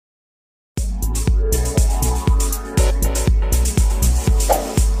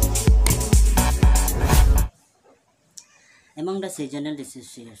Among the seasonal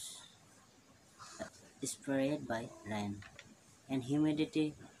diseases spread by rain and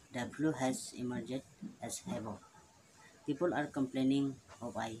humidity, the flu has emerged as havoc. People are complaining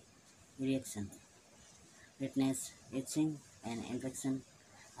of eye reaction, redness, itching, and infection.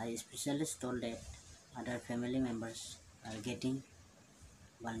 A specialist told that other family members are getting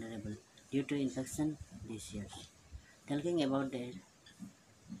vulnerable due to infection this year. Talking about the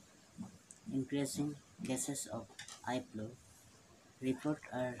increasing cases of eye flu, reports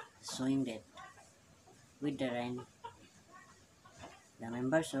are showing that with the rain, the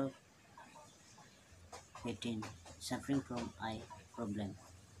members of 18 suffering from eye problem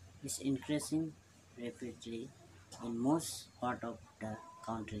is increasing rapidly in most part of the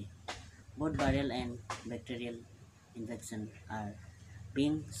country. Both viral and bacterial infections are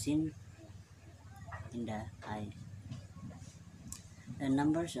being seen in the eye. The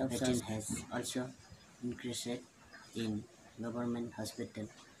numbers of such has also increased in government hospitals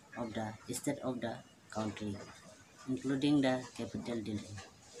of the state of the country, including the capital Delhi.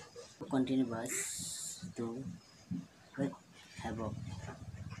 Continues to wreak havoc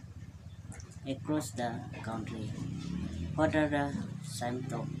across the country. What are the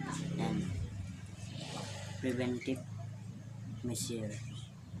symptoms and preventive measures?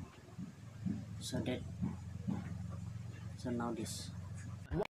 So that now this.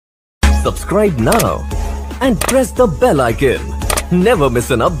 Subscribe now and press the bell icon. Never miss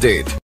an update.